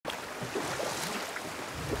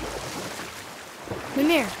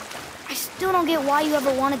Mimir, I still don't get why you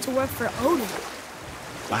ever wanted to work for Odin.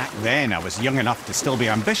 Back then, I was young enough to still be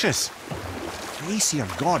ambitious. The Aesir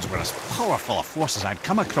gods were as powerful a force as I'd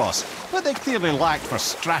come across, but they clearly lacked for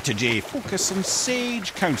strategy, focus, and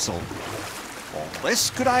sage counsel. All this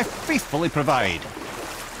could I faithfully provide.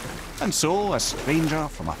 And so, a stranger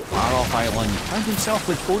from a far-off island found himself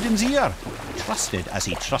with Odin's ear, trusted as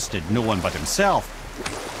he trusted no one but himself.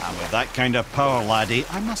 And with that kind of power, laddie,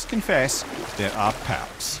 I must confess, there are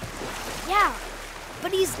perks. Yeah,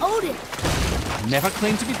 but he's Odin. I never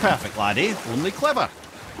claimed to be perfect, laddie, only clever.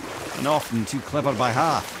 And often too clever by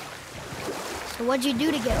half. So what'd you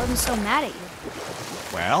do to get Odin so mad at you?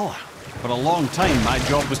 Well, for a long time my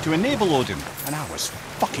job was to enable Odin, and I was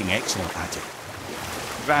fucking excellent at it.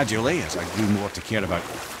 Gradually, as I grew more to care about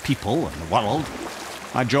people and the world,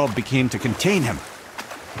 my job became to contain him,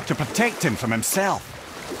 to protect him from himself.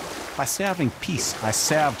 By serving peace, I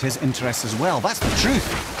served his interests as well, that's the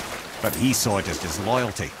truth. But he saw it as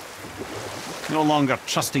disloyalty. No longer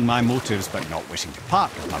trusting my motives, but not wishing to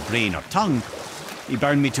part with my brain or tongue, he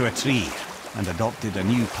bound me to a tree and adopted a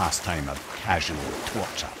new pastime of casual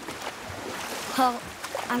torture. Well,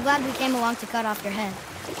 I'm glad we came along to cut off your head.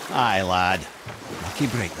 Aye, lad. Lucky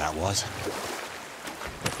break that was.